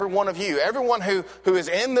one of you, everyone who is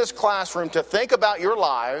in this classroom, to think about your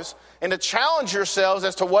lives and to challenge yourselves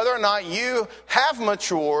as to whether or not you have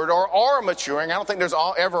matured or are maturing. I don't think there's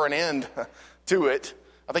ever an end to it.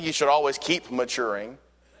 I think you should always keep maturing.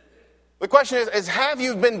 The question is have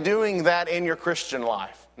you been doing that in your Christian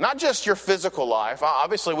life? Not just your physical life.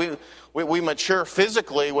 Obviously, we mature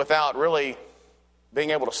physically without really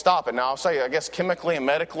being able to stop it. Now, I'll say, I guess, chemically and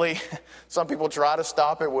medically, some people try to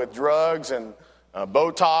stop it with drugs and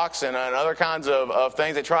Botox and other kinds of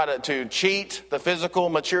things. They try to cheat the physical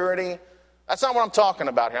maturity. That's not what I'm talking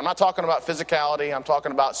about here. I'm not talking about physicality. I'm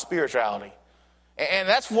talking about spirituality. And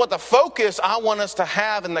that's what the focus I want us to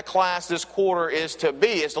have in the class this quarter is to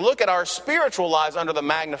look at our spiritual lives under the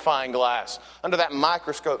magnifying glass, under that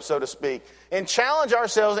microscope, so to speak, and challenge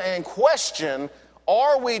ourselves and question,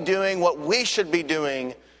 are we doing what we should be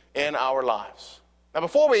doing in our lives? Now,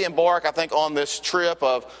 before we embark, I think, on this trip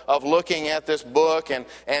of looking at this book and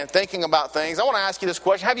thinking about things, I want to ask you this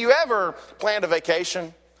question. Have you ever planned a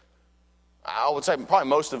vacation? I would say probably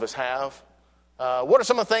most of us have. What are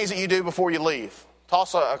some of the things that you do before you leave?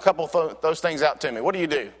 Toss a couple of those things out to me. What do you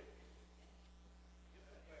do?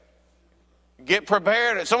 Get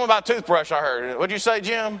prepared. Something about toothbrush, I heard. What'd you say,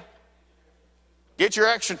 Jim? Get your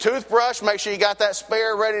extra toothbrush. Make sure you got that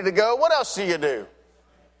spare ready to go. What else do you do?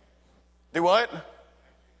 Do what?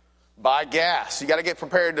 Buy gas. You got to get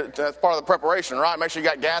prepared. That's part of the preparation, right? Make sure you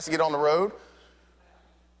got gas to get on the road.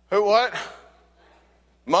 Who, what?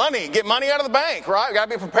 Money. Get money out of the bank, right? You got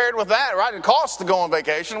to be prepared with that, right? It costs to go on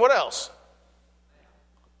vacation. What else?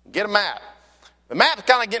 Get a map. The map's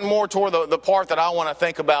kind of getting more toward the part that I want to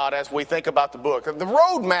think about as we think about the book. The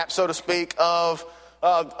road map, so to speak, of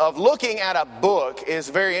looking at a book is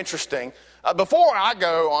very interesting. Before I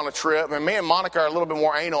go on a trip, and me and Monica are a little bit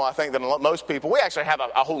more anal, I think, than most people, we actually have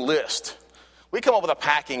a whole list. We come up with a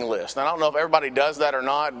packing list. And I don't know if everybody does that or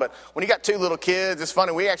not, but when you got two little kids, it's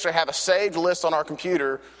funny, we actually have a saved list on our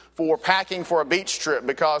computer for packing for a beach trip,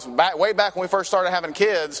 because way back when we first started having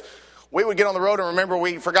kids, we would get on the road and remember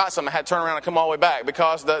we forgot something, had to turn around and come all the way back,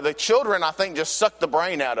 because the children, I think, just suck the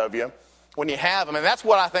brain out of you when you have them. And that's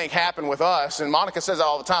what I think happened with us. And Monica says that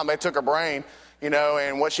all the time. They took her brain,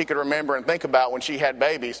 and what she could remember and think about when she had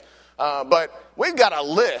babies. But we've got a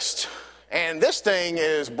list. And this thing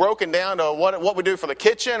is broken down to what we do for the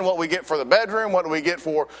kitchen, what we get for the bedroom, what do we get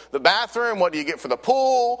for the bathroom, what do you get for the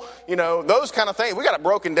pool, those kind of things. We got it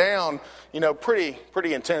broken down,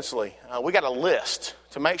 pretty intensely. We got a list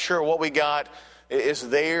to make sure what we got is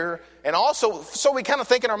there. And also, so we kind of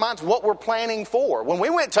think in our minds what we're planning for. When we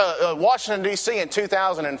went to Washington, D.C. in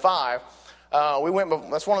 2005,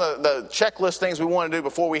 that's one of the checklist things we wanted to do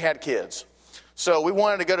before we had kids. So we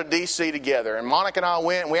wanted to go to D.C. together, and Monica and I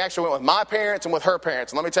went, and we actually went with my parents and with her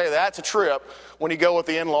parents. And let me tell you, that's a trip when you go with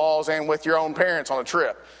the in-laws and with your own parents on a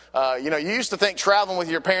trip. You used to think traveling with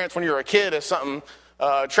your parents when you were a kid is something,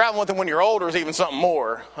 traveling with them when you're older is even something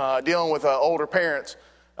more. Dealing with older parents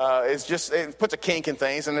it puts a kink in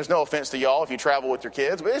things, and there's no offense to y'all if you travel with your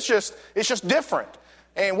kids, but it's just different.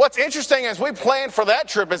 And what's interesting as we planned for that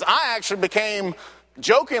trip is I actually became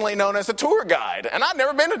jokingly known as a tour guide. And I've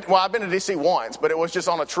been to D.C. once, but it was just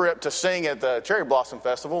on a trip to sing at the Cherry Blossom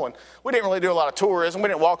Festival. And we didn't really do a lot of tourism. We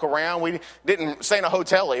didn't walk around. We didn't stay in a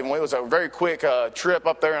hotel even. It was a very quick trip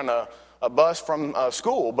up there on a bus from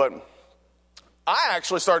school. But I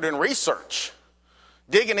actually started doing research,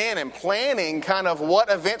 digging in and planning kind of what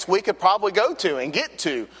events we could probably go to and get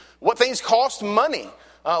to, what things cost money,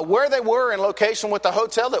 where they were in location with the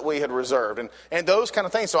hotel that we had reserved, and those kind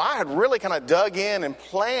of things. So I had really kind of dug in and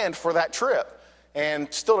planned for that trip.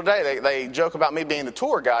 And still today, they joke about me being the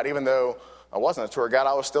tour guide, even though I wasn't a tour guide.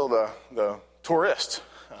 I was still the tourist.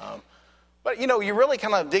 But, you really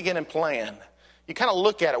kind of dig in and plan. You kind of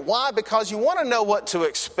look at it. Why? Because you want to know what to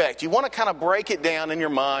expect. You want to kind of break it down in your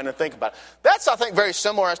mind and think about it. That's, I think, very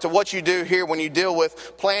similar as to what you do here when you deal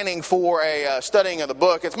with planning for a studying of the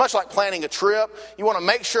book. It's much like planning a trip. You want to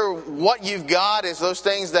make sure what you've got is those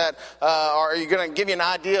things that are going to give you an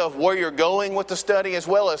idea of where you're going with the study, as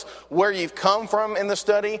well as where you've come from in the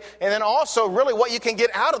study, and then also really what you can get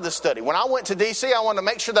out of the study. When I went to D.C., I wanted to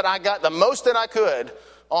make sure that I got the most that I could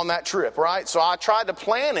on that trip, right? So I tried to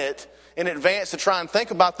plan it in advance to try and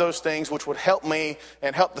think about those things which would help me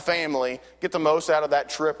and help the family get the most out of that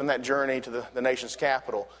trip and that journey to the nation's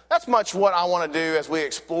capital. That's much what I want to do as we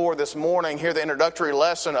explore this morning here, the introductory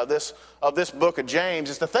lesson of this book of James,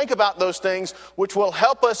 is to think about those things which will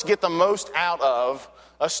help us get the most out of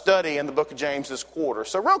a study in the book of James this quarter.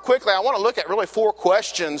 So real quickly, I want to look at really 4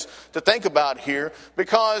 questions to think about here,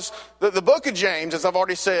 because the book of James, as I've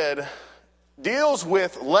already said, deals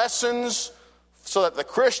with lessons so that the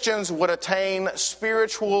Christians would attain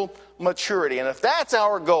spiritual maturity. And if that's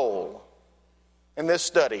our goal in this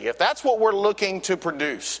study, if that's what we're looking to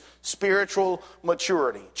produce, spiritual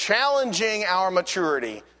maturity, challenging our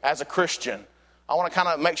maturity as a Christian, I want to kind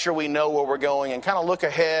of make sure we know where we're going and kind of look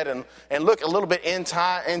ahead and look a little bit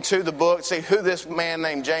into the book, see who this man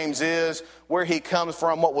named James is, where he comes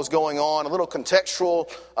from, what was going on, a little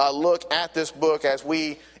contextual look at this book as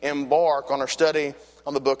we embark on our study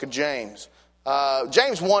on the book of James.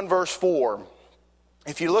 James 1 verse 4.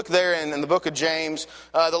 If you look there in the book of James,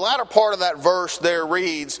 the latter part of that verse there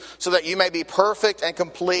reads, so that you may be perfect and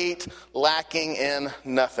complete, lacking in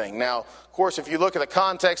nothing. Now, of course, if you look at the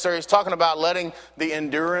context there, he's talking about letting the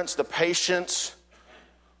endurance, the patience,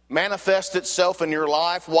 manifest itself in your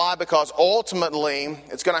life. Why? Because ultimately,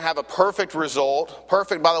 it's going to have a perfect result.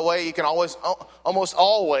 Perfect, by the way, you can almost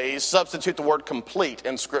always substitute the word complete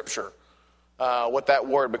in Scripture. With that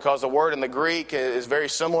word, because the word in the Greek is very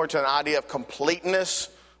similar to an idea of completeness.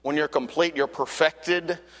 When you're complete, you're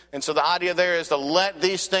perfected. And so the idea there is to let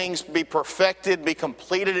these things be perfected, be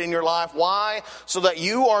completed in your life. Why? So that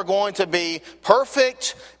you are going to be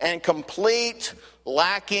perfect and complete,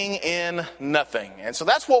 lacking in nothing. And so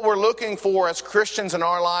that's what we're looking for as Christians in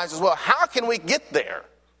our lives as well. How can we get there?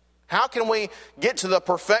 How can we get to the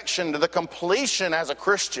perfection, to the completion as a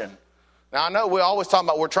Christian? Now, I know we always talk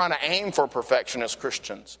about we're trying to aim for perfection as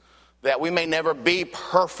Christians, that we may never be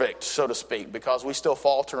perfect, so to speak, because we still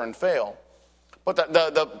falter and fail. But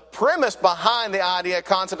the premise behind the idea,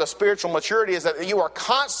 concept of spiritual maturity is that you are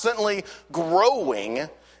constantly growing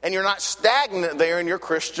and you're not stagnant there in your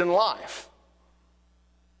Christian life.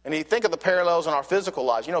 And you think of the parallels in our physical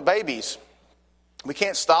lives. You know, babies, we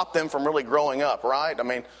can't stop them from really growing up, right? I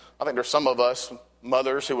mean, I think there's some of us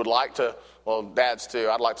mothers who would like to, well, dads too.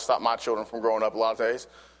 I'd like to stop my children from growing up a lot of days.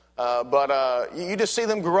 But you just see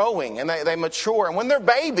them growing and they mature. And when they're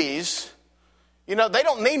babies, you know, they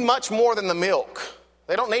don't need much more than the milk.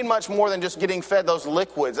 They don't need much more than just getting fed those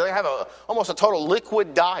liquids. They have almost a total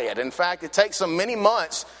liquid diet. In fact, it takes them many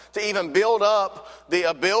months to even build up the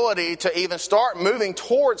ability to even start moving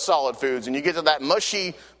towards solid foods. And you get to that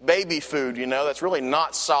mushy baby food, you know, that's really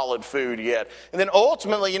not solid food yet. And then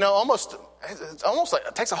ultimately, you know, it's almost like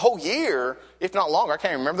it takes a whole year, if not longer. I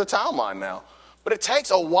can't even remember the timeline now. But it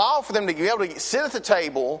takes a while for them to be able to sit at the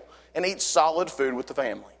table and eat solid food with the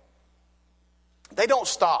family. They don't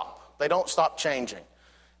stop. They don't stop changing.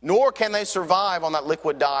 Nor can they survive on that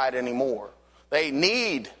liquid diet anymore. They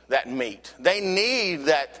need that meat. They need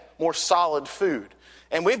that more solid food.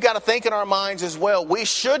 And we've got to think in our minds as well, we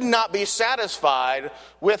should not be satisfied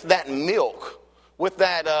with that milk, with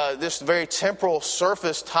that this very temporal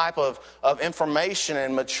surface type of information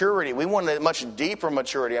and maturity. We want a much deeper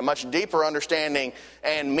maturity, a much deeper understanding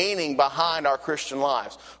and meaning behind our Christian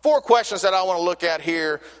lives. 4 questions that I want to look at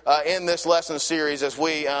here in this lesson series as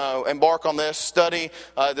we embark on this study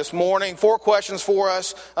this morning. 4 questions for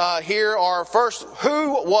us here are, first,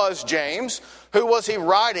 who was James? Who was he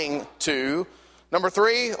writing to? Number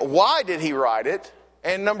 3, why did he write it?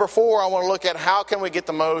 And number 4, I want to look at how can we get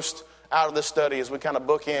the most out of this study as we kind of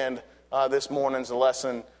bookend this morning's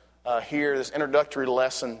lesson here, this introductory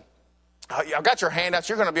lesson. I've got your handouts.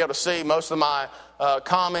 You're going to be able to see most of my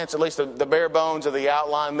comments, at least the bare bones of the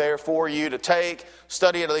outline there for you to take,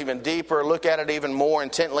 study it even deeper, look at it even more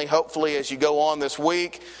intently, hopefully, as you go on this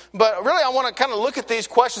week. But really, I want to kind of look at these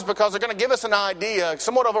questions because they're going to give us an idea,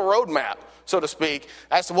 somewhat of a roadmap, so to speak,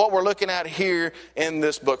 as to what we're looking at here in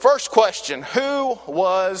this book. First question, who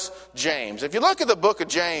was James? If you look at the book of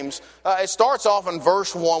James, it starts off in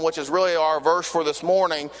verse 1, which is really our verse for this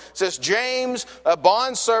morning. It says, James, a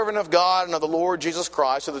bondservant of God and of the Lord Jesus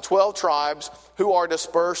Christ, of the 12 tribes who are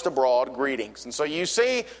dispersed abroad, greetings. And so you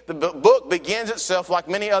see the book begins itself like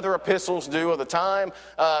many other epistles do of the time,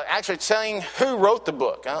 actually telling who wrote the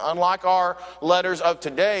book. Unlike our letters of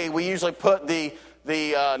today, we usually put the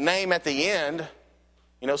name at the end,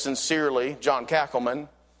 you know, sincerely, John Kackelman,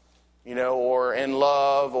 you know, or in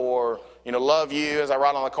love, or, you know, love you, as I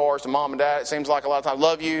write on the cards to mom and dad. It seems like a lot of times,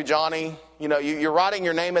 love you, Johnny. You know, you're writing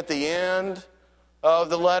your name at the end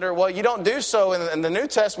of the letter. Well, you don't do so in the New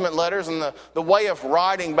Testament letters, and the way of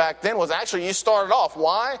writing back then was actually you started off.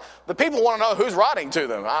 Why? The people want to know who's writing to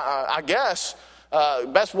them. I guess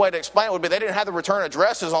best way to explain it would be they didn't have the return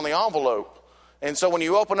addresses on the envelope. And so when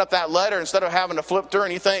you open up that letter, instead of having to flip through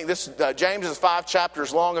and you think this James is 5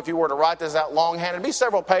 chapters long, if you were to write this out longhand, it'd be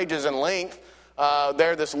several pages in length.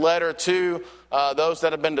 This letter to those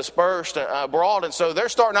that have been dispersed abroad. And so they're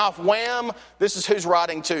starting off, wham, this is who's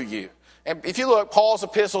writing to you. And if you look, Paul's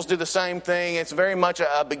epistles do the same thing. It's very much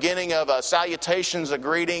a beginning of salutations, of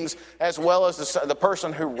greetings, as well as the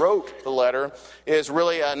person who wrote the letter is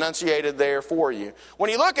really enunciated there for you.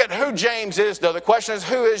 When you look at who James is, though, the question is,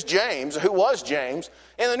 who is James? Who was James?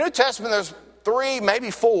 In the New Testament, there's 3,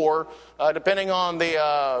 maybe 4, depending on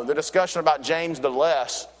the discussion about James the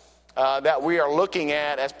Less, that we are looking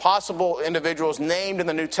at as possible individuals named in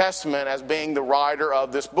the New Testament as being the writer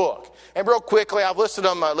of this book. And real quickly, I've listed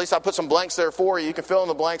them, at least I put some blanks there for you. You can fill in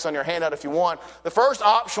the blanks on your handout if you want. The first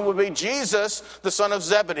option would be Jesus, the son of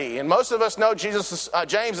Zebedee. And most of us know James,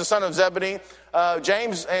 the son of Zebedee.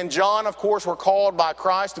 James and John, of course, were called by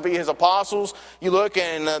Christ to be his apostles. You look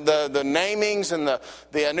in the namings and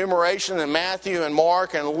the enumeration in Matthew and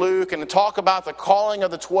Mark and Luke, and talk about the calling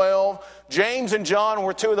of the 12. James and John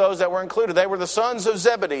were 2 of those that were included. They were the sons of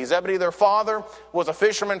Zebedee. Zebedee, their father, was a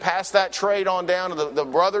fisherman, passed that trade on down to the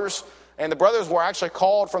brothers. And the brothers were actually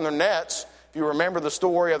called from their nets. If you remember the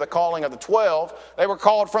story of the calling of the 12, they were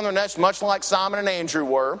called from their nets much like Simon and Andrew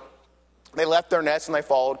were. They left their nets and they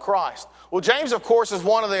followed Christ. Well, James, of course, is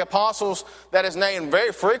one of the apostles that is named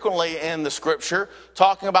very frequently in the Scripture,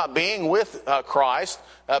 talking about being with Christ.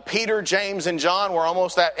 Peter, James, and John were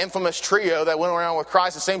almost that infamous trio that went around with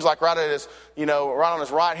Christ. It seems like right at his, right on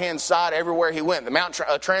his right-hand side everywhere he went. The Mount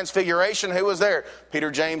Transfiguration, who was there? Peter,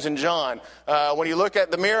 James, and John. When you look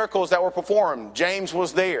at the miracles that were performed, James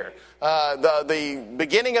was there. The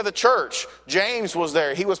beginning of the church, James was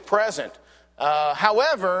there. He was present.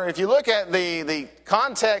 However, if you look at the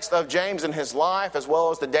context of James and his life, as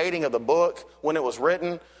well as the dating of the book when it was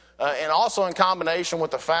written, and also in combination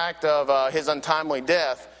with the fact of his untimely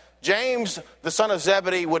death, James, the son of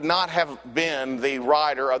Zebedee, would not have been the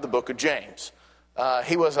writer of the book of James.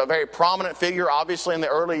 He was a very prominent figure, obviously, in the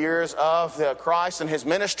early years of Christ and his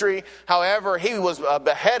ministry. However, he was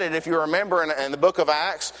beheaded, if you remember, in the book of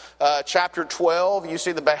Acts, chapter 12. You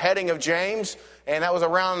see the beheading of James, and that was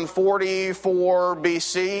around 44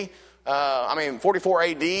 BC. 44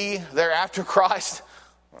 AD, there after Christ.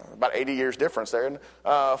 About 80 years difference there.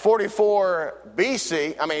 44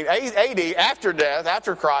 BC, AD, after death,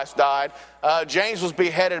 after Christ died, James was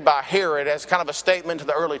beheaded by Herod as kind of a statement to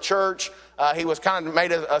the early church. He was kind of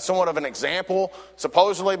made somewhat of an example,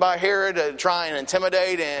 supposedly by Herod, to try and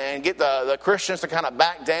intimidate and get the Christians to kind of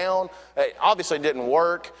back down. It obviously didn't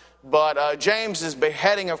work, but James's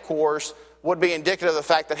beheading, of course, would be indicative of the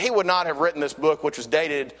fact that he would not have written this book, which was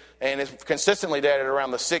dated and is consistently dated around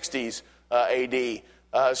the 60s AD.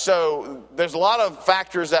 So there's a lot of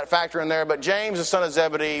factors that factor in there, but James, the son of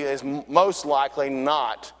Zebedee, is most likely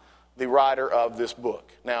not the writer of this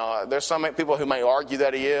book. Now, there's some people who may argue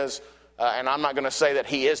that he is, and I'm not going to say that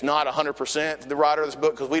he is not 100% the writer of this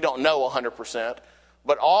book, because we don't know 100%.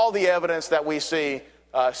 But all the evidence that we see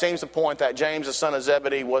seems to point that James, the son of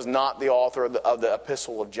Zebedee, was not the author of the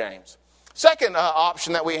epistle of James. Second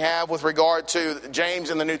option that we have with regard to James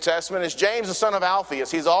in the New Testament is James, the son of Alphaeus.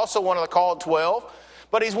 He's also one of the called 12,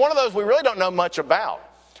 but he's one of those we really don't know much about.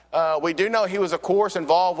 We do know he was, of course,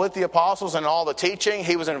 involved with the apostles and all the teaching.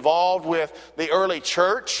 He was involved with the early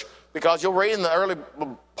church, because you'll read in the early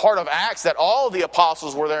part of Acts that all of the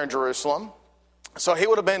apostles were there in Jerusalem. So he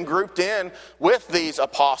would have been grouped in with these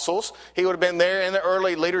apostles. He would have been there in the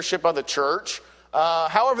early leadership of the church.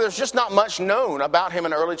 However, there's just not much known about him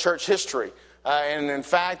in early church history. And in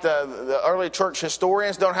fact, the early church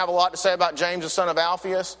historians don't have a lot to say about James, the son of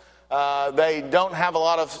Alphaeus. They don't have a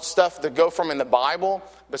lot of stuff to go from in the Bible.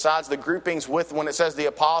 Besides the groupings with, when it says the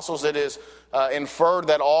apostles, it is inferred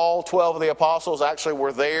that all 12 of the apostles actually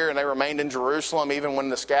were there and they remained in Jerusalem even when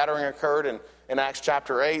the scattering occurred in Acts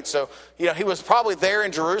chapter 8. So, he was probably there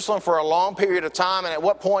in Jerusalem for a long period of time, and at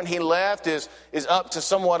what point he left is up to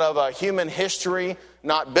somewhat of a human history,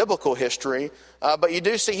 not biblical history. But you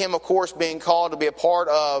do see him, of course, being called to be a part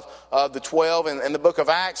of the 12. In the book of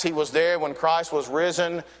Acts, he was there when Christ was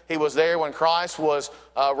risen. He was there when Christ was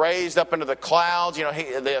raised up into the clouds,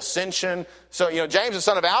 the ascension. So, James, the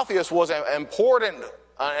son of Alphaeus, was important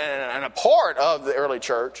and a part of the early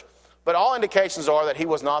church. But all indications are that he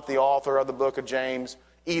was not the author of the book of James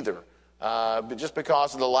either. But just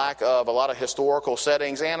because of the lack of a lot of historical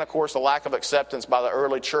settings and, of course, the lack of acceptance by the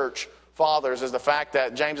early church fathers is the fact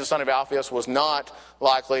that James, the son of Alphaeus, was not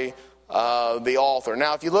likely the author.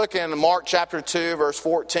 Now, if you look in Mark chapter 2, verse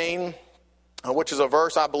 14, which is a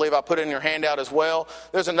verse I believe I put in your handout as well,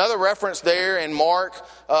 there's another reference there in Mark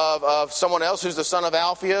of someone else who's the son of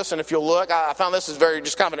Alphaeus. And if you'll look, I found this is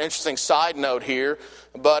just kind of an interesting side note here.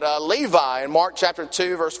 But Levi in Mark chapter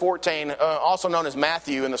 2, verse 14, also known as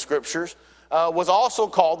Matthew in the scriptures, was also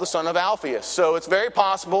called the son of Alphaeus. So it's very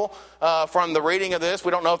possible from the reading of this,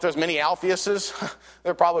 we don't know if there's many Alphaeuses.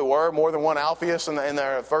 There probably were more than one Alphaeus in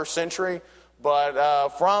the first century. But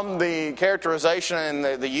from the characterization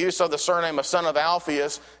and the use of the surname of son of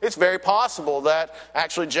Alphaeus, it's very possible that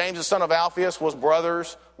actually James, the son of Alphaeus, was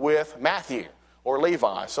brothers with Matthew or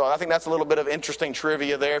Levi. So I think that's a little bit of interesting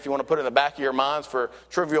trivia there if you want to put it in the back of your minds for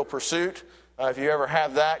Trivial Pursuit. If you ever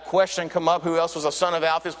have that question come up, who else was a son of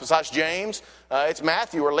Alphaeus besides James? It's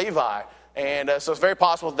Matthew or Levi. And so it's very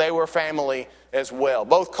possible they were family as well.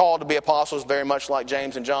 Both called to be apostles, very much like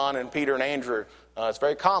James and John and Peter and Andrew. It's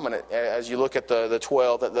very common as you look at the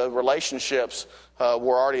 12 that the relationships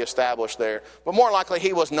were already established there. But more likely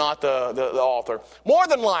he was not the author. More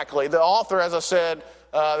than likely, the author, as I said,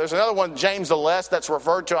 there's another one, James the Less, that's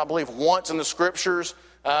referred to, I believe, once in the Scriptures.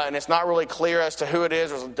 And it's not really clear as to who it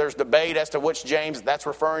is. There's debate as to which James that's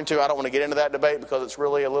referring to. I don't want to get into that debate because it's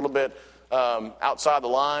really a little bit outside the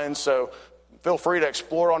lines. So feel free to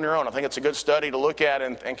explore on your own. I think it's a good study to look at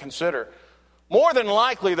and consider. More than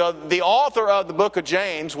likely, though, the author of the book of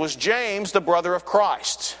James was James, the brother of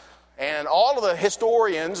Christ. And all of the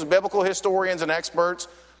historians, biblical historians and experts,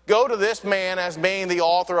 go to this man as being the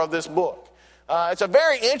author of this book. It's a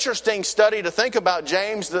very interesting study to think about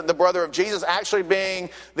James, the brother of Jesus, actually being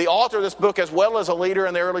the author of this book as well as a leader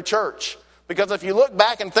in the early church. Because if you look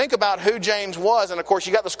back and think about who James was, and of course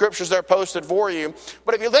you got the scriptures there posted for you,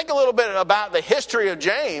 but if you think a little bit about the history of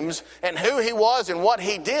James and who he was and what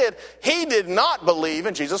he did not believe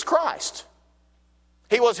in Jesus Christ.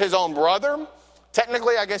 He was his own brother.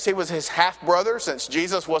 Technically, I guess he was his half-brother, since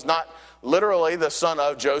Jesus was not literally the son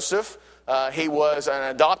of Joseph. He was an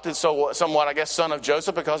adopted, somewhat, I guess, son of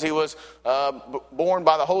Joseph because he was born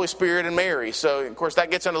by the Holy Spirit and Mary. So, of course,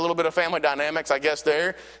 that gets into a little bit of family dynamics, I guess,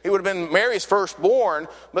 there. He would have been Mary's firstborn,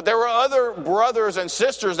 but there were other brothers and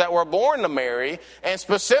sisters that were born to Mary, and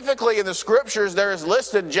specifically in the Scriptures, there is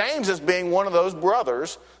listed James as being one of those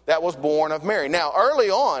brothers that was born of Mary. Now, early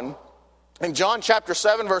on, in John chapter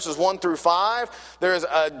 7, verses 1 through 5, there is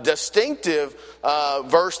a distinctive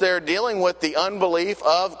verse there dealing with the unbelief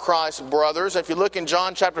of Christ's brothers. If you look in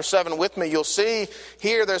John chapter 7 with me, you'll see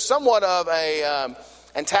here there's somewhat of a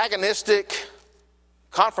antagonistic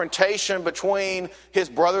confrontation between his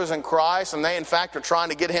brothers in Christ, and they in fact are trying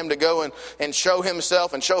to get him to go and show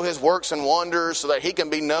himself and show his works and wonders so that he can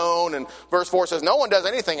be known. And verse 4 says, no one does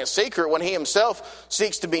anything in secret when he himself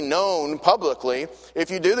seeks to be known publicly.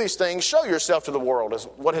 If you do these things, show yourself to the world, is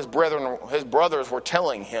what his brothers were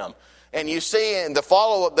telling him. And you see in the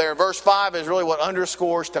follow-up there, verse 5 is really what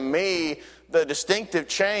underscores to me the distinctive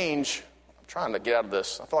change. I'm trying to get out of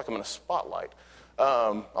this. I feel like I'm in a spotlight.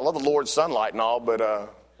 I love the Lord's sunlight and all, but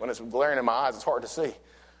when it's glaring in my eyes, it's hard to see.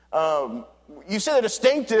 You see the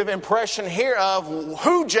distinctive impression here of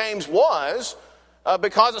who James was,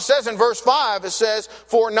 because it says in verse 5, it says,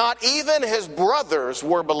 for not even his brothers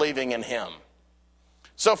were believing in him.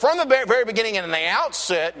 So from the very beginning and in the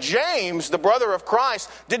outset, James, the brother of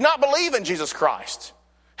Christ, did not believe in Jesus Christ.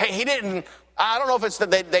 Hey, he didn't. I don't know if it's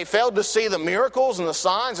that they failed to see the miracles and the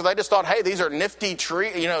signs, or they just thought, hey, these are nifty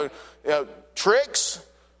tricks,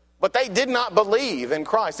 but they did not believe in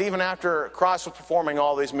Christ, even after Christ was performing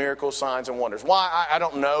all these miracles, signs, and wonders. Why? I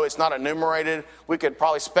don't know. It's not enumerated. We could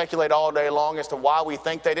probably speculate all day long as to why we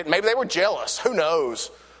think they didn't. Maybe they were jealous. Who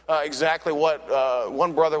knows exactly what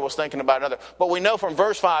one brother was thinking about another. But we know from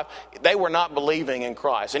verse 5, they were not believing in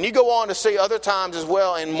Christ. And you go on to see other times as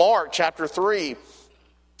well in Mark chapter 3,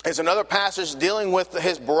 is another passage dealing with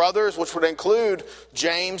his brothers, which would include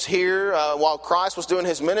James here while Christ was doing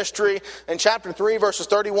his ministry. In chapter 3, verses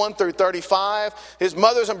 31 through 35, his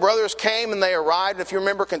mothers and brothers came and they arrived. If you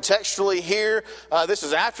remember contextually here, this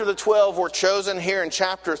is after the 12 were chosen here in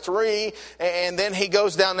chapter 3. And then he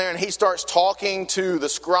goes down there and he starts talking to the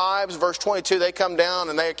scribes. Verse 22, they come down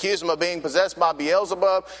and they accuse him of being possessed by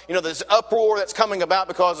Beelzebub. You know, this uproar that's coming about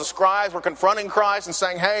because the scribes were confronting Christ and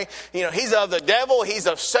saying, hey, he's of the devil, he's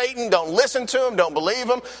of Satan, don't listen to him, don't believe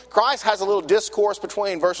him. Christ has a little discourse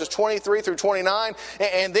between verses 23 through 29,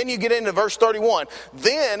 and then you get into verse 31.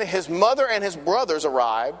 Then his mother and his brothers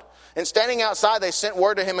arrived, and standing outside they sent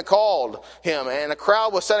word to him and called him, and a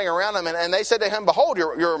crowd was sitting around him, and they said to him, behold,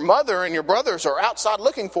 your mother and your brothers are outside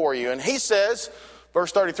looking for you. And he says,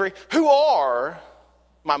 verse 33, who are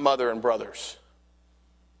my mother and brothers?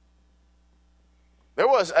 There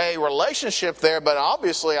was a relationship there, but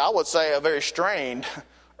obviously I would say a very strained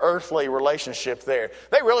earthly relationship there.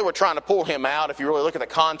 They really were trying to pull him out. If you really look at the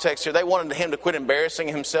context here, they wanted him to quit embarrassing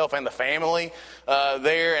himself and the family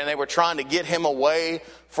there, and they were trying to get him away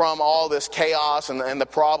from all this chaos and the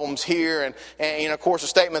problems here. And of course, the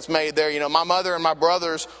statement's made there, my mother and my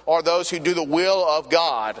brothers are those who do the will of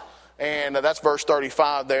God. And that's verse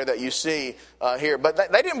 35 there that you see here. But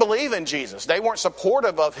they didn't believe in Jesus. They weren't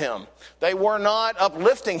supportive of him. They were not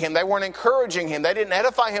uplifting him. They weren't encouraging him. They didn't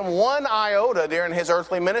edify him one iota during his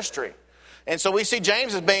earthly ministry. And so we see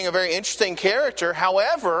James as being a very interesting character.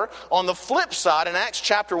 However, on the flip side, in Acts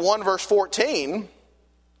chapter 1, verse 14...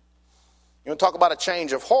 you want to talk about a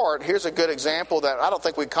change of heart. Here's a good example that I don't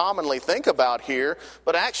think we commonly think about here.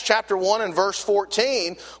 But Acts chapter 1 and verse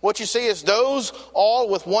 14, what you see is those all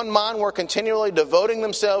with one mind were continually devoting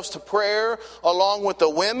themselves to prayer along with the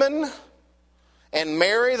women and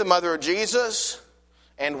Mary, the mother of Jesus,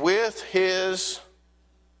 and with his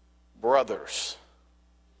brothers.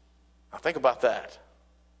 Now think about that.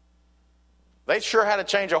 They sure had a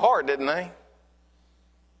change of heart, didn't they?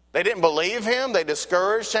 They didn't believe him. They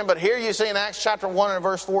discouraged him. But here you see in Acts chapter 1 and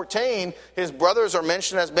verse 14, his brothers are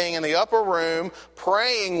mentioned as being in the upper room,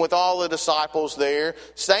 praying with all the disciples there,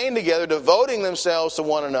 staying together, devoting themselves to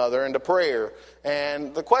one another and to prayer.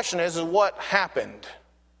 And the question is what happened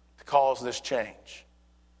to cause this change?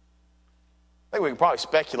 I think we can probably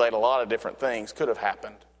speculate a lot of different things could have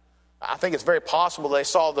happened. I think it's very possible they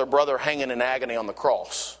saw their brother hanging in agony on the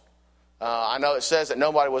cross. I know it says that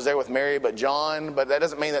nobody was there with Mary but John, but that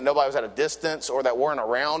doesn't mean that nobody was at a distance or that weren't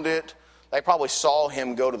around it. They probably saw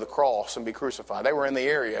him go to the cross and be crucified. They were in the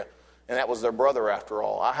area, and that was their brother after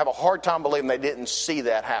all. I have a hard time believing they didn't see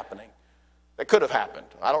that happening. It could have happened.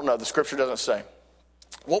 I don't know. The Scripture doesn't say.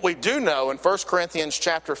 What we do know in 1 Corinthians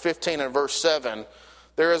chapter 15 and verse 7,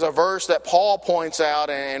 there is a verse that Paul points out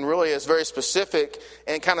and really is very specific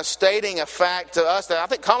and kind of stating a fact to us that I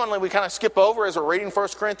think commonly we kind of skip over as we're reading 1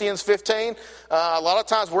 Corinthians 15. A lot of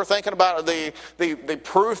times we're thinking about the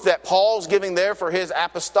proof that Paul's giving there for his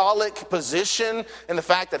apostolic position and the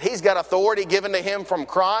fact that he's got authority given to him from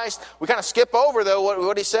Christ. We kind of skip over, though,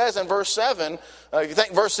 what he says in verse 7. If you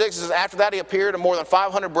think verse 6 is after that he appeared to more than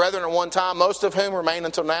 500 brethren at one time, most of whom remain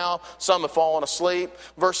until now. Some have fallen asleep.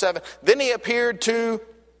 Verse 7, then he appeared to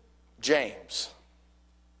James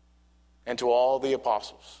and to all the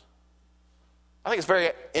apostles. I think it's very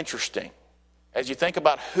interesting as you think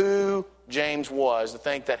about who James was to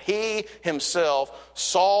think that he himself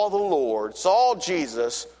saw the Lord, saw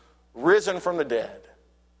Jesus risen from the dead,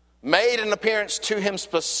 made an appearance to him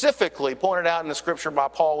specifically, pointed out in the Scripture by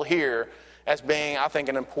Paul here as being, I think,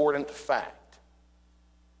 an important fact.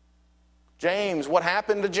 James, what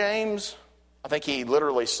happened to James? I think he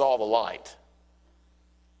literally saw the light.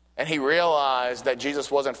 And he realized that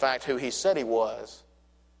Jesus was in fact who he said he was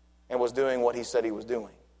and was doing what he said he was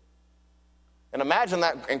doing. And imagine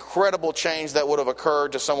that incredible change that would have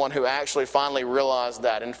occurred to someone who actually finally realized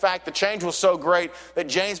that. In fact, the change was so great that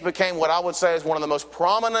James became what I would say is one of the most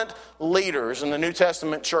prominent leaders in the New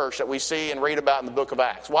Testament church that we see and read about in the book of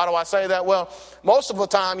Acts. Why do I say that? Well, most of the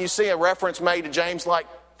time you see a reference made to James like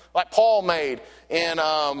Paul made in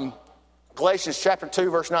Galatians chapter 2,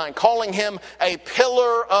 verse 9, calling him a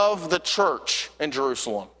pillar of the church in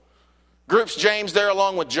Jerusalem. Groups James there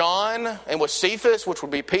along with John and with Cephas, which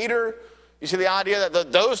would be Peter. You see the idea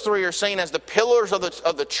that those three are seen as the pillars of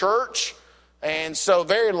the church. And so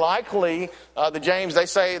very likely, the James, they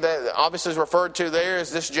say that obviously is referred to there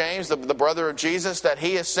as this James, the brother of Jesus, that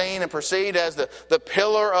he is seen and perceived as the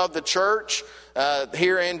pillar of the church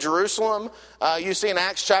here in Jerusalem. You see in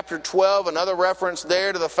Acts chapter 12 another reference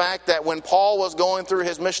there to the fact that when Paul was going through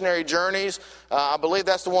his missionary journeys, I believe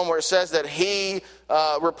that's the one where it says that he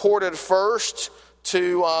reported first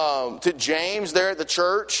to James there at the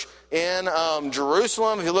church in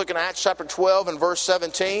Jerusalem. If you look in Acts chapter 12 and verse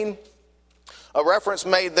 17, a reference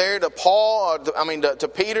made there to Paul, to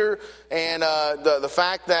Peter, and the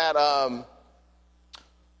fact that,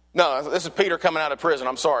 no, this is Peter coming out of prison.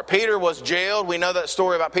 I'm sorry. Peter was jailed. We know that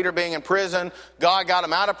story about Peter being in prison. God got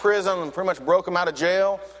him out of prison and pretty much broke him out of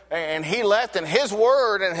jail. And he left, and his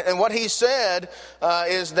word and what he said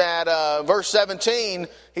is that, verse 17,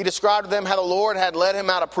 he described to them how the Lord had led him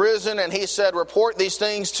out of prison, and he said, report these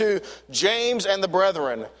things to James and the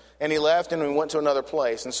brethren. And he left and we went to another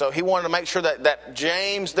place. And so he wanted to make sure that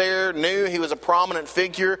James there knew he was a prominent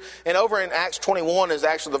figure. And over in Acts 21 is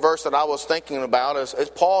actually the verse that I was thinking about.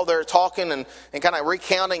 Is Paul there talking and kind of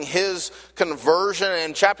recounting his conversion.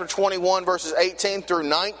 In chapter 21, verses 18 through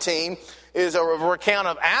 19, is a recount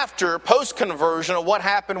of post-conversion of what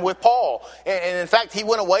happened with Paul. And in fact, he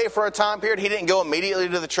went away for a time period. He didn't go immediately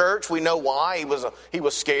to the church. We know why. He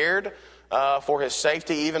was scared. for his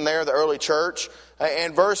safety, even there, the early church.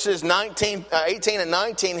 In verses 18 and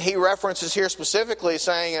 19, he references here specifically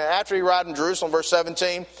saying, after he arrived in Jerusalem, verse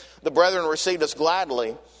 17, the brethren received us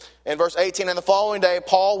gladly. In verse 18, and the following day,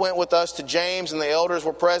 Paul went with us to James, and the elders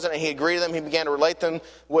were present, and he agreed to them. He began to relate them,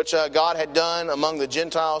 which God had done among the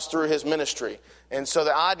Gentiles through his ministry. And so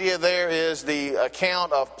the idea there is the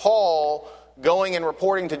account of Paul going and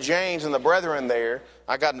reporting to James and the brethren there.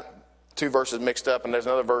 I got two verses mixed up, and there's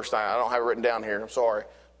another verse I don't have it written down here. I'm sorry.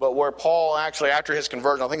 But where Paul actually, after his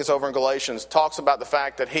conversion, I think it's over in Galatians, talks about the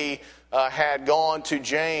fact that he had gone to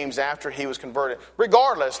James after he was converted.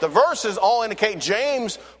 Regardless, the verses all indicate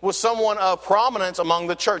James was someone of prominence among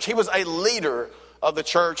the church. He was a leader of the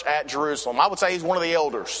church at Jerusalem. I would say he's one of the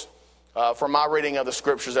elders from my reading of the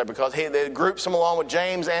scriptures there, because they groups him along with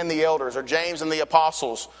James and the elders, or James and the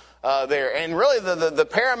apostles there. And really the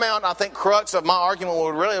paramount, I think, crux of my argument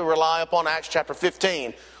would really rely upon Acts chapter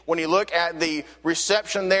 15. When you look at the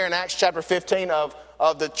reception there in Acts chapter 15 of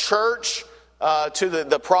the church to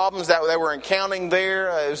the problems that they were encountering there.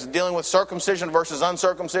 It was dealing with circumcision versus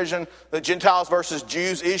uncircumcision, the Gentiles versus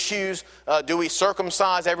Jews issues. Do we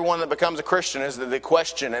circumcise everyone that becomes a Christian is the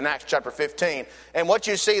question in Acts chapter 15. And what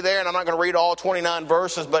you see there, and I'm not going to read all 29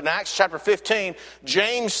 verses, but in Acts chapter 15,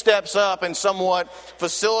 James steps up and somewhat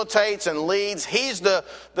facilitates and leads. He's the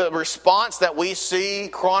response that we see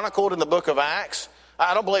chronicled in the book of Acts.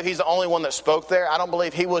 I don't believe he's the only one that spoke there. I don't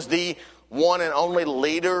believe he was the one and only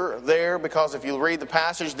leader there, because if you read the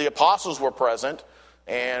passage, the apostles were present.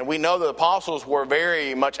 And we know the apostles were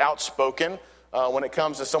very much outspoken when it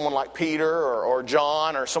comes to someone like Peter or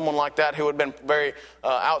John or someone like that who had been very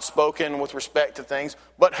outspoken with respect to things.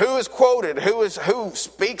 But who is quoted, who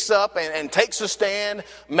speaks up and takes a stand,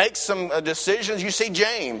 makes some decisions? You see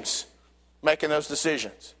James making those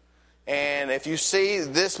decisions. And if you see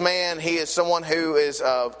this man, he is someone who is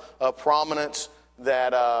of prominence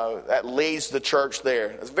that leads the church there.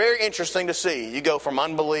 It's very interesting to see. You go from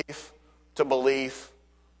unbelief to belief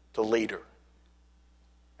to leader.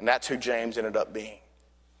 And that's who James ended up being.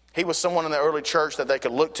 He was someone in the early church that they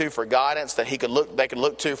could look to for guidance, that they could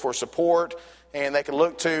look to for support, and they could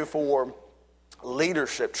look to for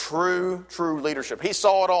leadership, true leadership. He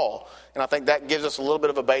saw it all. And I think that gives us a little bit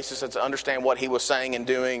of a basis to understand what he was saying and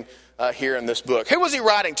doing here in this book. Who was he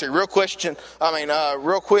writing to? Real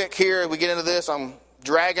quick here, we get into this. I'm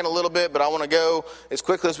dragging a little bit, but I want to go as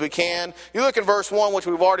quickly as we can. You look in verse 1, which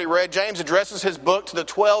we've already read. James addresses his book to the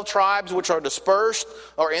 12 tribes which are dispersed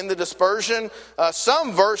or in the dispersion.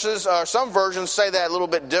 Some versions say that a little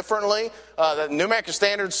bit differently. The New American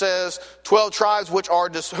Standard says 12 tribes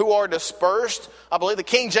who are dispersed. I believe the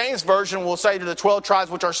King James Version will say to the 12 tribes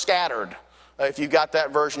which are scattered. If you've got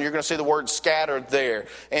that version, you're going to see the word scattered there.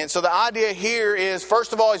 And so the idea here is,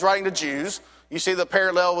 first of all, he's writing to Jews. You see the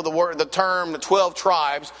parallel with the term, the 12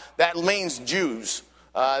 tribes. That means Jews.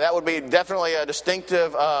 That would be definitely a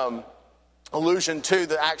distinctive allusion to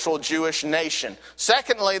the actual Jewish nation.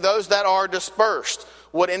 Secondly, those that are dispersed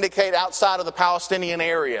would indicate outside of the Palestinian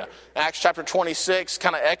area. Acts chapter 26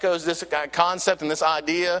 kind of echoes this concept and this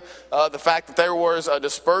idea, the fact that there was a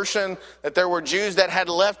dispersion, that there were Jews that had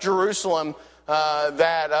left Jerusalem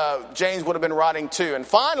that James would have been writing to. And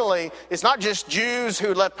finally, it's not just Jews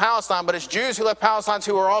who left Palestine, but it's Jews who left Palestine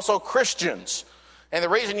who are also Christians. And the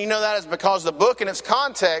reason you know that is because the book in its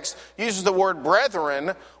context uses the word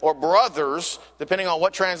brethren or brothers, depending on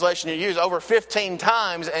what translation you use, over 15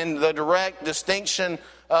 times in the direct distinction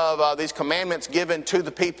of these commandments given to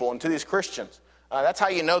the people and to these Christians. That's how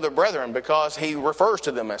you know they're brethren, because he refers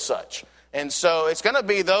to them as such. And so it's going to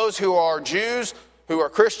be those who are Jews, who are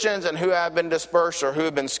Christians, and who have been dispersed or who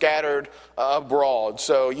have been scattered abroad.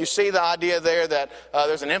 So you see the idea there that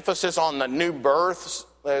there's an emphasis on the new births.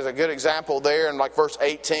 There's a good example there in like verse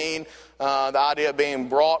 18, the idea of being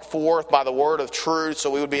brought forth by the word of truth.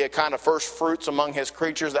 So we would be a kind of first fruits among his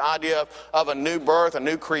creatures. The idea of a new birth, a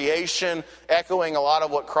new creation, echoing a lot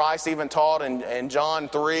of what Christ even taught in John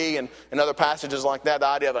 3 and other passages like that. The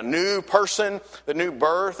idea of a new person, the new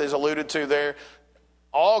birth is alluded to there.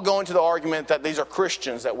 All going to the argument that these are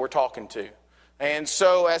Christians that we're talking to. And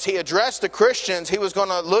so as he addressed the Christians, he was going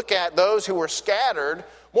to look at those who were scattered,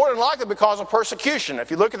 more than likely because of persecution.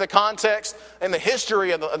 If you look at the context and the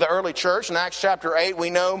history of the early church, in Acts chapter 8, we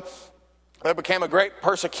know there became a great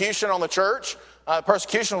persecution on the church.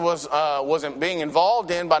 Persecution wasn't being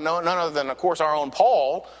involved in by none other than, of course, our own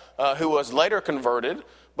Paul, who was later converted.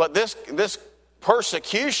 But this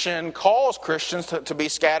persecution caused Christians to be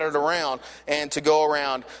scattered around and to go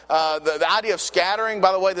around. The idea of scattering,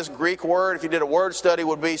 by the way, this Greek word, if you did a word study,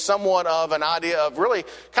 would be somewhat of an idea of really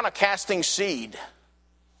kind of casting seed.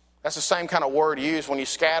 That's the same kind of word used when you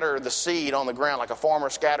scatter the seed on the ground, like a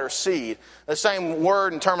farmer scatters seed. The same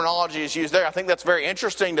word and terminology is used there. I think that's very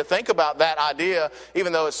interesting to think about that idea,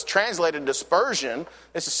 even though it's translated dispersion.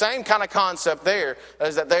 It's the same kind of concept there,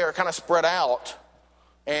 is that they are kind of spread out.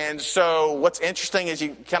 And so what's interesting is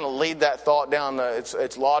you kind of lead that thought down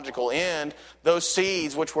its logical end. Those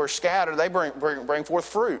seeds which were scattered, they bring forth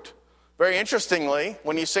fruit. Very interestingly,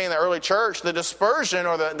 when you see in the early church, the dispersion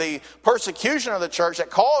or the persecution of the church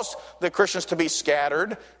that caused the Christians to be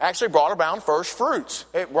scattered actually brought about first fruits.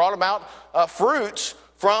 It brought about fruits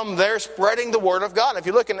from their spreading the word of God. If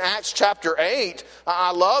you look in Acts chapter 8,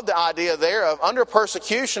 I love the idea there of under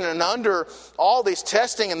persecution and under all these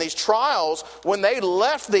testing and these trials, when they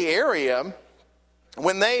left the area,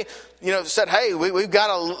 when they said, hey, we've got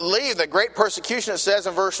to leave. The great persecution, it says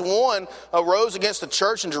in verse 1, arose against the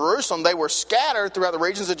church in Jerusalem. They were scattered throughout the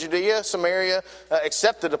regions of Judea, Samaria,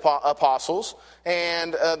 except the apostles.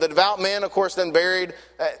 And the devout men, of course, then buried.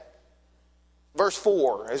 Verse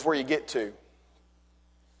 4 is where you get to.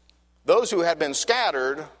 Those who had been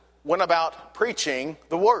scattered went about preaching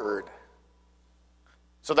the word.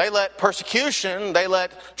 So they let persecution, they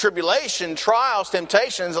let tribulation, trials,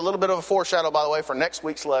 temptations, a little bit of a foreshadow, by the way, for next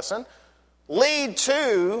week's lesson, lead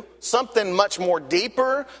to something much more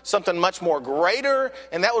deeper, something much more greater,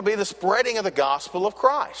 and that would be the spreading of the gospel of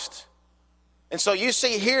Christ. And so you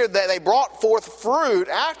see here that they brought forth fruit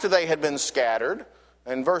after they had been scattered.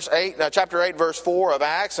 In chapter 8, verse 4 of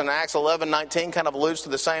Acts, and Acts 11:19 kind of alludes to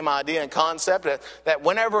the same idea and concept, that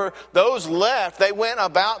whenever those left, they went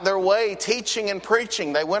about their way teaching and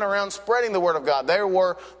preaching. They went around spreading the word of God. There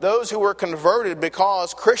were those who were converted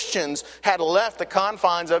because Christians had left the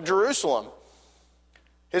confines of Jerusalem.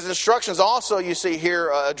 His instructions also, you see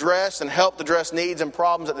here, address and helped address needs and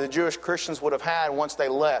problems that the Jewish Christians would have had once they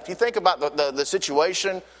left. You think about the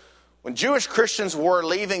situation. When Jewish Christians were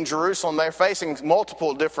leaving Jerusalem, they're facing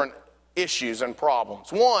multiple different issues and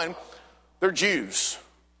problems. One, they're Jews.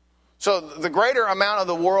 So the greater amount of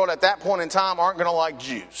the world at that point in time aren't going to like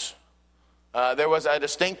Jews. There was a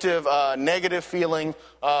distinctive negative feeling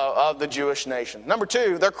of the Jewish nation. Number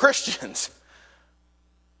two, they're Christians.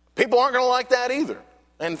 People aren't going to like that either.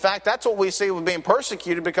 In fact, that's what we see with being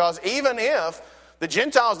persecuted, because even if the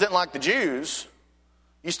Gentiles didn't like the Jews,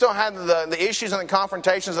 you still had the issues and the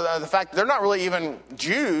confrontations of the fact that they're not really even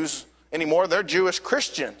Jews anymore. They're Jewish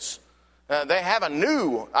Christians. They have a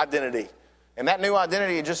new identity. And that new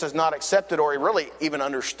identity just is not accepted or really even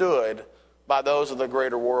understood by those of the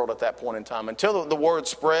greater world at that point in time. Until the word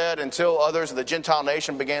spread, until others of the Gentile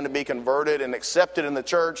nation began to be converted and accepted in the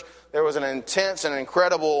church, there was an intense and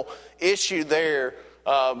incredible issue there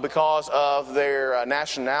because of their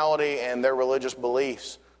nationality and their religious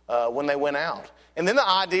beliefs when they went out. And then the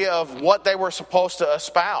idea of what they were supposed to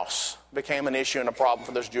espouse became an issue and a problem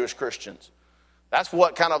for those Jewish Christians. That's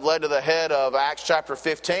what kind of led to the head of Acts chapter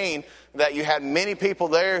 15, that you had many people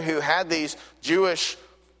there who had these Jewish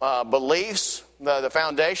beliefs, the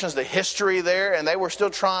foundations, the history there, and they were still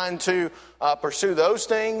trying to pursue those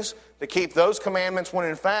things, to keep those commandments, when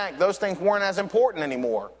in fact those things weren't as important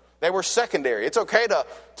anymore. They were secondary. It's okay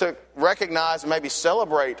to recognize and maybe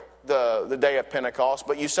celebrate the day of Pentecost,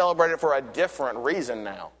 but you celebrate it for a different reason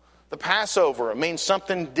now. The Passover means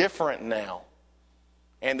something different now.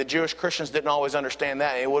 And the Jewish Christians didn't always understand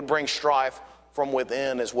that. It would bring strife from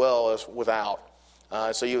within as well as without.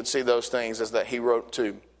 So you would see those things as that he wrote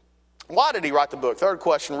too. Why did he write the book? Third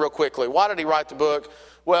question real quickly. Why did he write the book?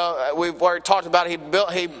 Well, we've already talked about it.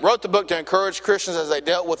 He wrote the book to encourage Christians as they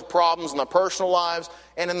dealt with the problems in their personal lives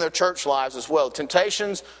and in their church lives as well.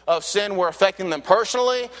 Temptations of sin were affecting them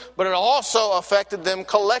personally, but it also affected them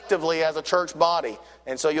collectively as a church body.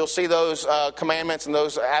 And so you'll see those commandments and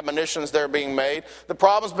those admonitions there being made. The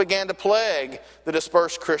problems began to plague the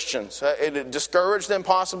dispersed Christians. It discouraged them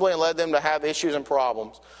possibly and led them to have issues and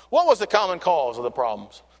problems. What was the common cause of the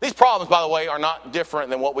problems? These problems, by the way, are not different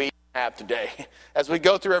than what we have today. As we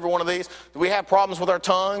go through every one of these, do we have problems with our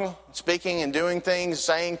tongue, speaking and doing things,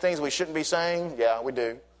 saying things we shouldn't be saying? Yeah, we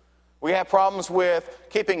do. We have problems with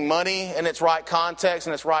keeping money in its right context,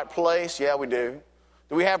 in its right place? Yeah, we do.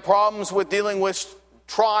 Do we have problems with dealing with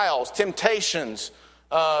trials, temptations,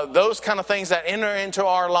 those kind of things that enter into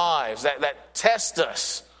our lives, that test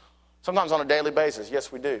us, sometimes on a daily basis?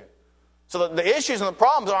 Yes, we do. So the issues and the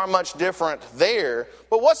problems aren't much different there.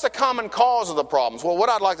 But what's the common cause of the problems? Well, what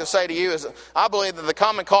I'd like to say to you is I believe that the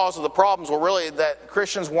common cause of the problems were really that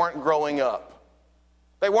Christians weren't growing up.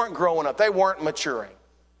 They weren't growing up. They weren't maturing.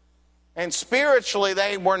 And spiritually,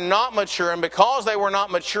 they were not maturing. Because they were not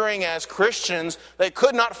maturing as Christians, they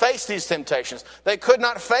could not face these temptations. They could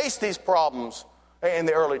not face these problems in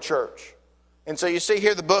the early church. And so you see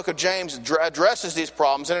here the book of James addresses these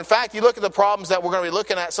problems. And in fact, you look at the problems that we're going to be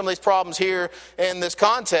looking at, some of these problems here in this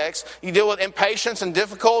context. You deal with impatience and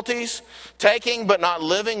difficulties, taking but not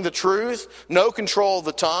living the truth, no control of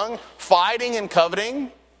the tongue, fighting and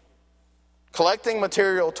coveting, collecting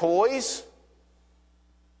material toys.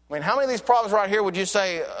 I mean, how many of these problems right here would you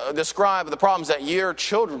say describe the problems that your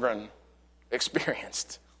children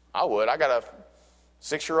experienced? I would. I got a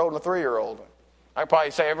 6-year-old and a 3-year-old. I'd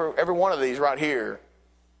probably say every one of these right here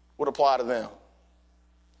would apply to them.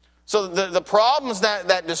 So the problems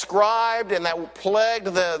that described and that plagued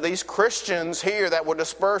these Christians here that were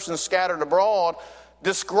dispersed and scattered abroad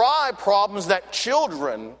describe problems that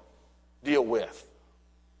children deal with.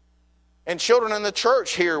 And children in the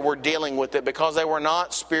church here were dealing with it because they were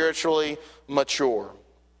not spiritually mature.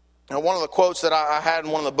 And one of the quotes that I had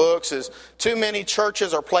in one of the books is, "Too many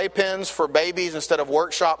churches are playpens for babies instead of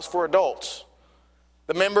workshops for adults.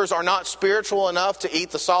 The members are not spiritual enough to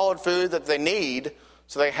eat the solid food that they need,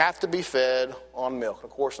 so they have to be fed on milk." Of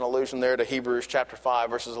course, an allusion there to Hebrews chapter 5,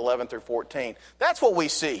 verses 11 through 14. That's what we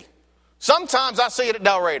see. Sometimes I see it at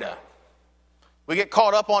Dalraida. We get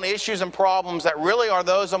caught up on issues and problems that really are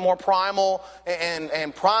those of more primal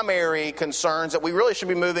and primary concerns that we really should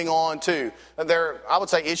be moving on to. They're, I would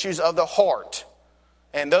say, issues of the heart.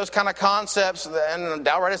 And those kind of concepts, and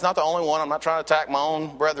Dalraida is not the only one. I'm not trying to attack my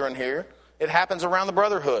own brethren here. It happens around the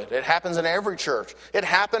brotherhood. It happens in every church. It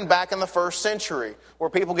happened back in the first century where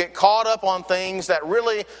people get caught up on things that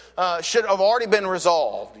really should have already been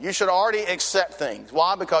resolved. You should already accept things.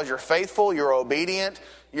 Why? Because you're faithful, you're obedient,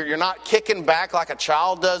 you're not kicking back like a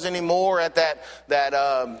child does anymore at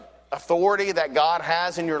that authority that God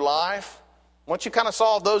has in your life. Once you kind of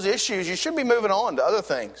solve those issues, you should be moving on to other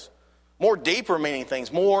things. More deeper meaning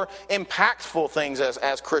things, more impactful things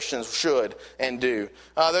as Christians should and do.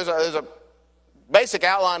 There's a basic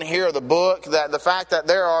outline here of the book, that the fact that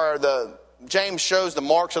James shows the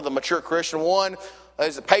marks of the mature Christian. One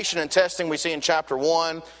is the patient in testing we see in chapter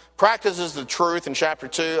 1. Practices the truth in chapter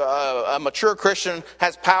 2. A mature Christian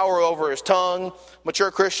has power over his tongue.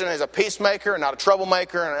 Mature Christian is a peacemaker and not a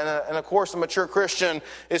troublemaker. And of course, the mature Christian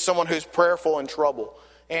is someone who's prayerful in trouble.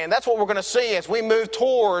 And that's what we're going to see as we move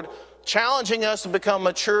toward challenging us to become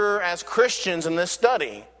mature as Christians in this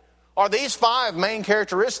study. Are these 5 main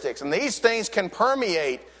characteristics. And these things can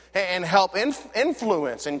permeate and help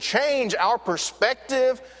influence and change our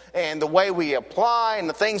perspective and the way we apply and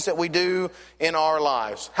the things that we do in our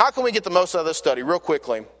lives. How can we get the most out of this study? Real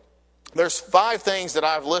quickly, there's 5 things that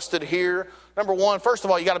I've listed here. Number 1, first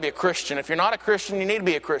of all, you got to be a Christian. If you're not a Christian, you need to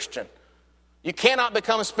be a Christian. You cannot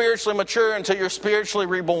become spiritually mature until you're spiritually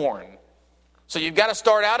reborn. So you've got to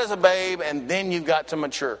start out as a babe, and then you've got to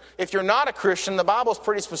mature. If you're not a Christian, the Bible's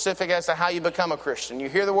pretty specific as to how you become a Christian. You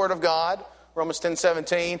hear the Word of God, Romans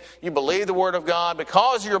 10:17. You believe the Word of God.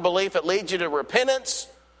 Because of your belief, it leads you to repentance.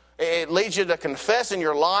 It leads you to confess in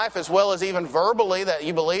your life, as well as even verbally, that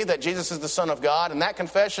you believe that Jesus is the Son of God. And that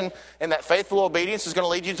confession and that faithful obedience is going to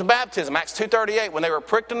lead you to baptism. Acts 2:38, when they were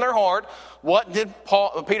pricked in their heart, what did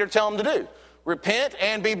Peter tell them to do? Repent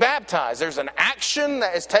and be baptized. There's an action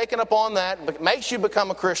that is taken upon that makes you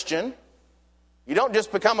become a Christian. You don't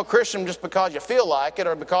just become a Christian just because you feel like it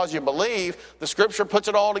or because you believe. The Scripture puts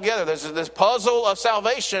it all together. This puzzle of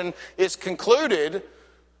salvation is concluded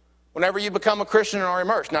whenever you become a Christian and are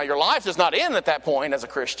immersed. Now, your life does not end at that point as a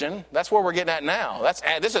Christian. That's where we're getting at now.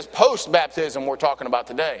 This is post-baptism we're talking about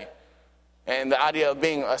today. And the idea of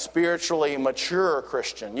being a spiritually mature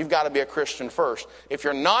Christian. You've got to be a Christian first. If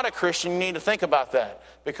you're not a Christian, you need to think about that.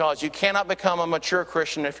 Because you cannot become a mature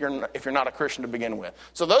Christian if you're not a Christian to begin with.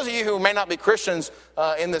 So those of you who may not be Christians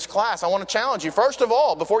in this class, I want to challenge you. First of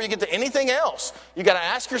all, before you get to anything else, you've got to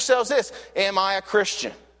ask yourselves this: am I a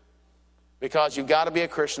Christian? Because you've got to be a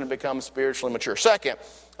Christian to become spiritually mature. Second,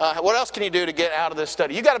 what else can you do to get out of this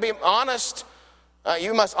study? You've got to be honest.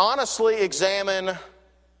 You must honestly examine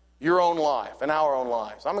your own life and our own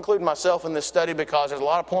lives. I'm including myself in this study because there's a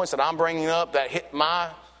lot of points that I'm bringing up that hit my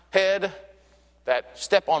head, that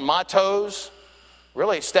step on my toes,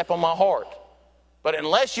 really step on my heart. But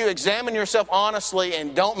unless you examine yourself honestly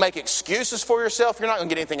and don't make excuses for yourself, you're not going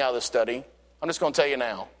to get anything out of this study. I'm just going to tell you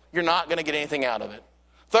now. You're not going to get anything out of it.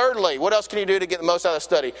 Thirdly, what else can you do to get the most out of the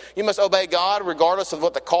study? You must obey God regardless of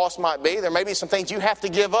what the cost might be. There may be some things you have to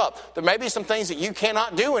give up. There may be some things that you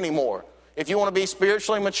cannot do anymore. If you want to be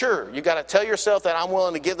spiritually mature, you've got to tell yourself that I'm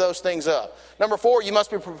willing to give those things up. Number 4, you must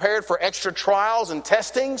be prepared for extra trials and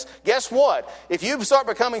testings. Guess what? If you start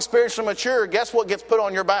becoming spiritually mature, guess what gets put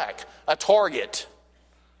on your back? A target.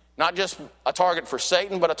 Not just a target for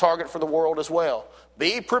Satan, but a target for the world as well.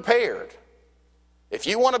 Be prepared. If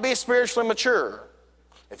you want to be spiritually mature,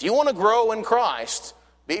 If you want to grow in Christ,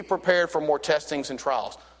 be prepared for more testings and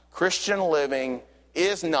trials. Christian living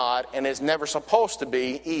is not and is never supposed to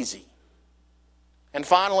be easy. And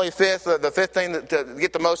finally, the fifth thing to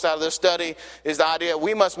get the most out of this study is the idea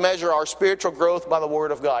we must measure our spiritual growth by the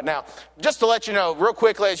Word of God. Now, just to let you know, real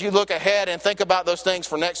quickly, as you look ahead and think about those things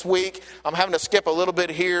for next week, I'm having to skip a little bit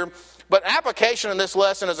here. But application in this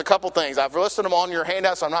lesson is a couple things. I've listed them on your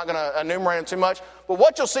handout, so I'm not going to enumerate them too much. But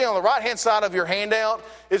what you'll see on the right-hand side of your handout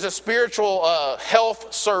is a spiritual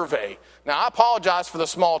health survey. Now, I apologize for the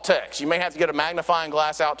small text. You may have to get a magnifying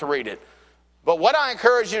glass out to read it. But what I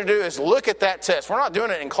encourage you to do is look at that test. We're not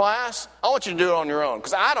doing it in class. I want you to do it on your own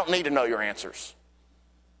because I don't need to know your answers.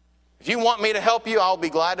 If you want me to help you, I'll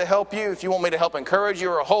be glad to help you. If you want me to help encourage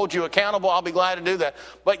you or hold you accountable, I'll be glad to do that.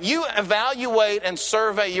 But you evaluate and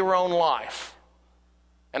survey your own life.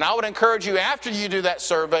 And I would encourage you, after you do that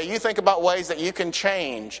survey, you think about ways that you can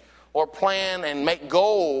change or plan and make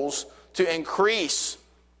goals to increase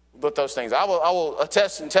with those things. I will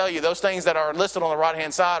attest and tell you those things that are listed on the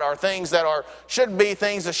right-hand side are things that should be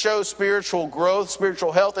things that show spiritual growth,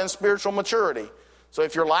 spiritual health, and spiritual maturity. So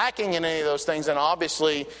if you're lacking in any of those things, then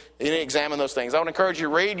obviously you need to examine those things. I would encourage you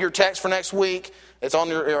to read your text for next week. It's on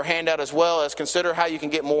your handout as well as consider how you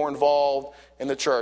can get more involved in the church.